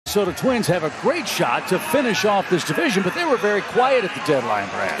So the Twins have a great shot to finish off this division, but they were very quiet at the deadline,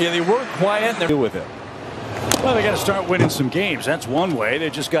 Brad. Yeah, they were quiet. They're with it. Well, they got to start winning some games. That's one way. They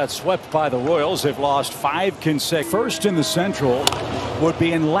just got swept by the Royals. They've lost 5 consecutive. First in the Central, would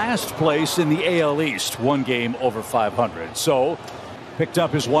be in last place in the AL East, 1 game over 500. So picked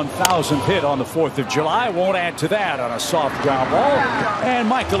up his 1,000th hit on the 4th of July. Won't add to that on a soft ground ball. And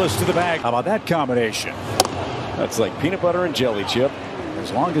Michaelis to the bag. How about that combination? That's like peanut butter and jelly, Chip.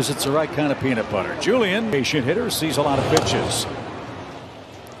 As long as it's the right kind of peanut butter. Julian, patient hitter, sees a lot of pitches.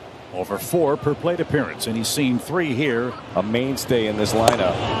 Over 4 per plate appearance, and he's seen 3 here. A mainstay in this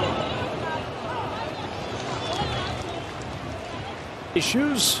lineup.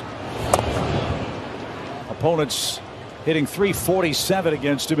 Issues. Opponents hitting .347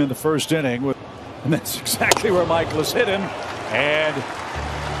 against him in the first inning. And that's exactly where Michaelis hit him. And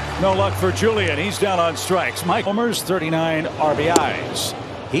no luck for Julian. He's down on strikes. Mike homers, 39 RBIs.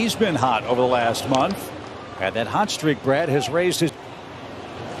 He's been hot over the last month. And that hot streak, Brad, has raised his.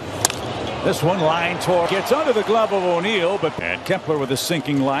 This one line toward gets under the glove of O'Neill, but and Kepler with a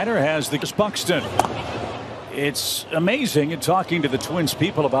sinking liner has the Buxton. It's amazing in talking to the Twins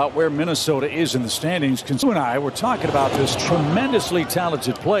people about where Minnesota is in the standings. You and I were talking about this tremendously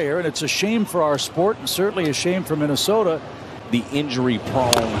talented player, and it's a shame for our sport and certainly a shame for Minnesota. The injury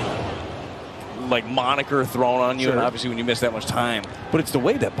prone like moniker thrown on you, Sure. and obviously when you miss that much time, but it's the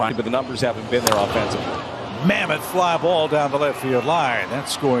way that but the numbers haven't been there offensively. Mammoth fly ball down the left field line.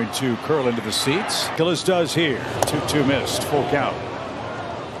 That's going to curl into the seats. Gillis does here. 2-2 missed. Full count.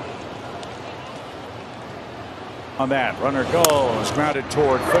 On that, runner goes. Grounded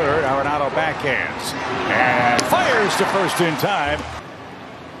toward third. Arenado backhands. And fires to first in time.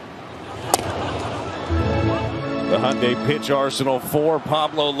 The Hyundai pitch arsenal for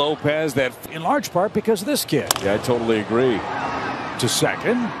Pablo Lopez. That In large part because of this kid. yeah, I totally agree. To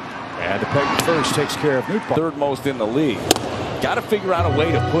second. And the peg to first takes care of Newt. Third most in the league. Got to figure out a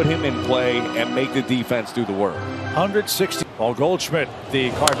way to put him in play and make the defense do the work. 160. Paul Goldschmidt, the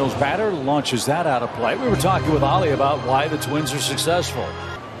Cardinals batter, launches that out of play. We were talking with Ollie about why the Twins are successful.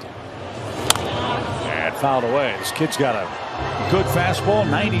 And fouled away. This kid's got a good fastball,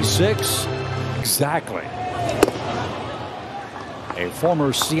 96. Exactly. A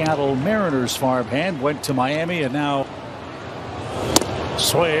former Seattle Mariners farmhand went to Miami and now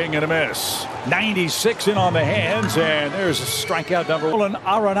swing and a miss. 96 in on the hands, and there's a strikeout number one.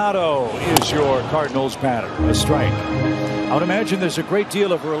 Arenado is your Cardinals batter. A strike. I would imagine there's a great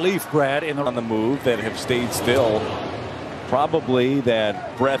deal of relief, Brad, On the move that have stayed still. Probably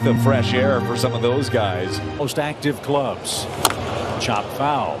that breath of fresh air for some of those guys. most active clubs. Chop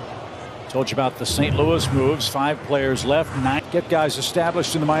foul. Told you about the St. Louis moves. 5 players left. 9. Get guys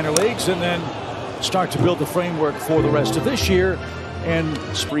established in the minor leagues and then start to build the framework for the rest of this year. And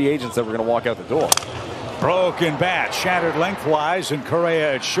Free agents that were going to walk out the door. broken bat, shattered lengthwise, and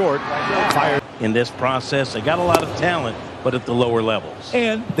Correa at short. Fired. In this process, they got a lot of talent, but at the lower levels.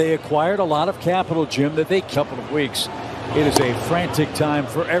 And they acquired a lot of capital, Jim, that they couple of weeks. It is a frantic time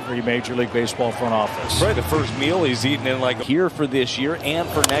for every Major League Baseball front office. Right, the first meal he's eaten in like here for this year and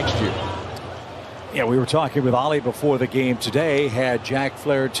for next year. Yeah, we were talking with Ollie before the game today. Had Jack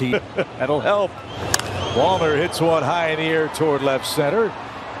Flaherty. That'll help. Wallner hits one high in the air toward left center.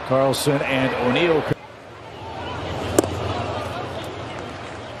 Carlson and O'Neill.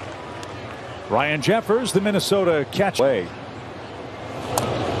 Ryan Jeffers, the Minnesota catcher.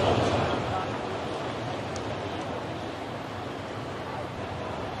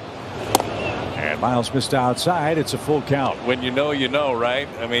 And Miles missed outside. It's a full count. When you know, right?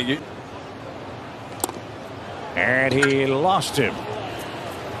 I mean, And he lost him.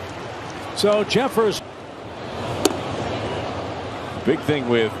 So Jeffers. big thing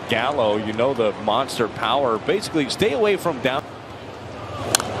with Gallo, you know, the monster power. Basically, stay away from down.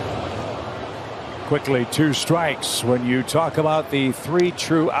 Quickly 2 strikes when you talk about the 3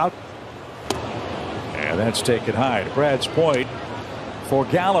 true out. And that's taken high. To Brad's point, for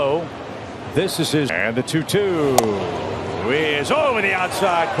Gallo, this is his. And the 2-2 is over the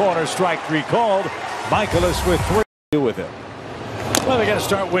outside corner. Strike 3 called. Michaelis with 3. With it. Well, they got to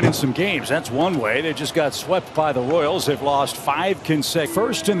start winning some games. That's one way. They just got swept by the Royals. They've lost 5 consecutive.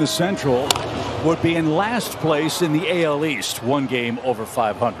 First in the Central, would be in last place in the AL East, 1 game over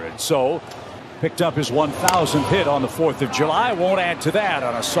 500. So picked up his 1,000th hit on the 4th of July. Won't add to that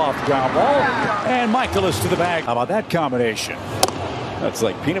on a soft ground ball. And Michaelis to the bag. How about that combination? That's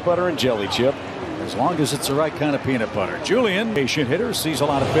like peanut butter and jelly, Chip. As long as it's the right kind of peanut butter. Julian, patient hitter, sees a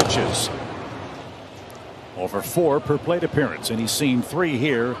lot of pitches. Over 4 per plate appearance, and he's seen 3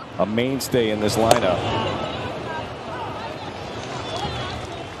 here. A mainstay in this lineup.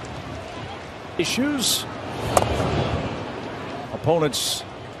 issues. Opponents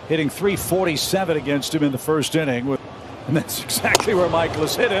hitting .347 against him in the first inning. And that's exactly where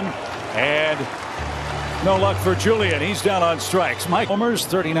Michaelis hit him. And no luck for Julian. He's down on strikes. Mike Homer's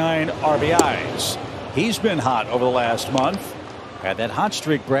 39 RBIs. He's been hot over the last month. And that hot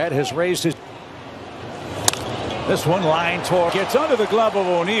streak, Brad, has raised his. This one line toward gets under the glove of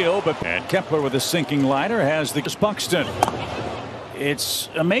O'Neill, but and Kepler with a sinking liner has the Buxton. It's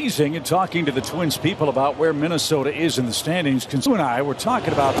amazing in talking to the Twins people about where Minnesota is in the standings. You and I were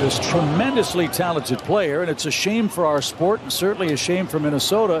talking about this tremendously talented player, and it's a shame for our sport and certainly a shame for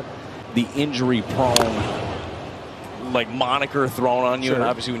Minnesota. The injury prone like moniker thrown on you, Sure. and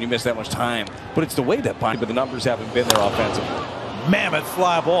obviously when you miss that much time, but it's the way that but the numbers haven't been there offensively. Mammoth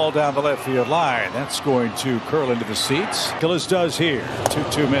fly ball down the left field line. That's going to curl into the seats. Gillis does here.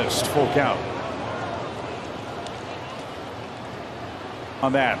 2-2 missed. Full count.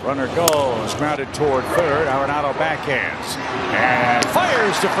 On that, runner goes, grounded toward third. Arenado backhands and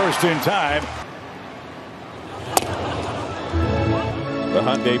fires to first in time. The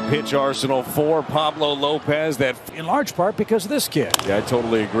Hyundai pitch arsenal for Pablo Lopez, that In large part because of this kid. yeah, I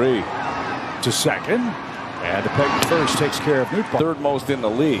totally agree. To second, and the peg to first takes care of Newt. Third most in the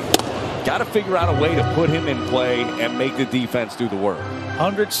league. Got to figure out a way to put him in play and make the defense do the work.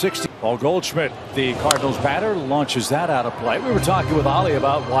 160. Paul Goldschmidt, the Cardinals batter, launches that out of play. We were talking with Ollie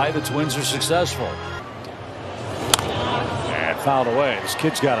about why the Twins are successful. And fouled away. This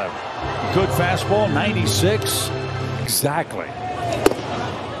kid's got a good fastball, 96. Exactly.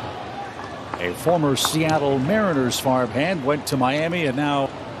 A former Seattle Mariners farmhand went to Miami and now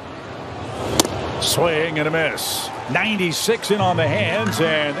swing and a miss. 96 in on the hands,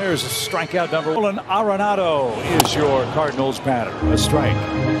 and there's a strikeout number. Arenado is your Cardinals batter. A strike.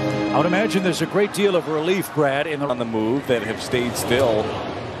 I would imagine there's a great deal of relief, Brad, On the move that have stayed still.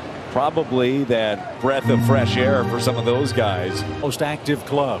 Probably that breath of fresh air for some of those guys. most active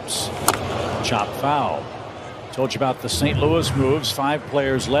clubs. Chop foul. Told you about the St. Louis moves. 5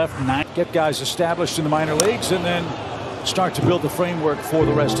 players left. 9. Get guys established in the minor leagues and then start to build the framework for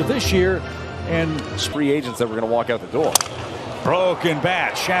the rest of this year. And Free agents that were going to walk out the door. broken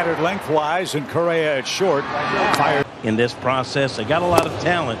bat, shattered lengthwise, and Correa at short. Fired. In this process, they got a lot of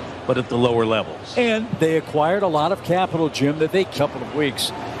talent, but at the lower levels. And they acquired a lot of capital, Jim, that they couple of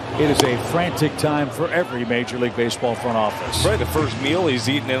weeks. It is a frantic time for every Major League Baseball front office. Probably the first meal he's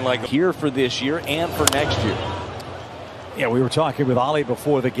eaten in like here for this year and for next year. Yeah, we were talking with Ollie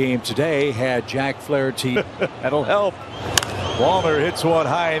before the game today. Had Jack Flaherty. That'll help. Wallner hits one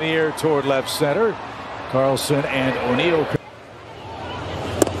high in the air toward left center. Carlson and O'Neill.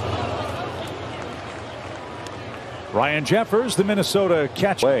 Ryan Jeffers, the Minnesota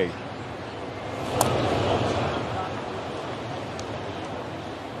catcher. Way.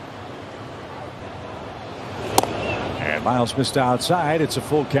 And Miles missed outside. It's a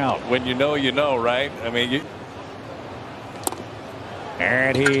full count. When you know, right? I mean,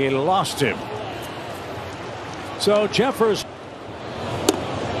 And he lost him. So Jeffers.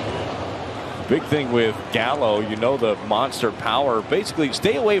 big thing with Gallo, you know, the monster power. Basically,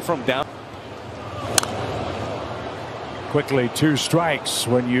 stay away from down. Quickly 2 strikes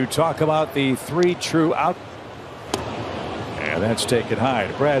when you talk about the 3 true out. And that's taken high.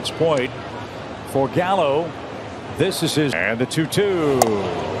 To Brad's point, for Gallo, this is his. And the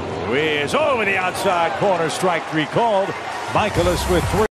 2-2 is over the outside corner. Strike 3 called. Michaelis with 3.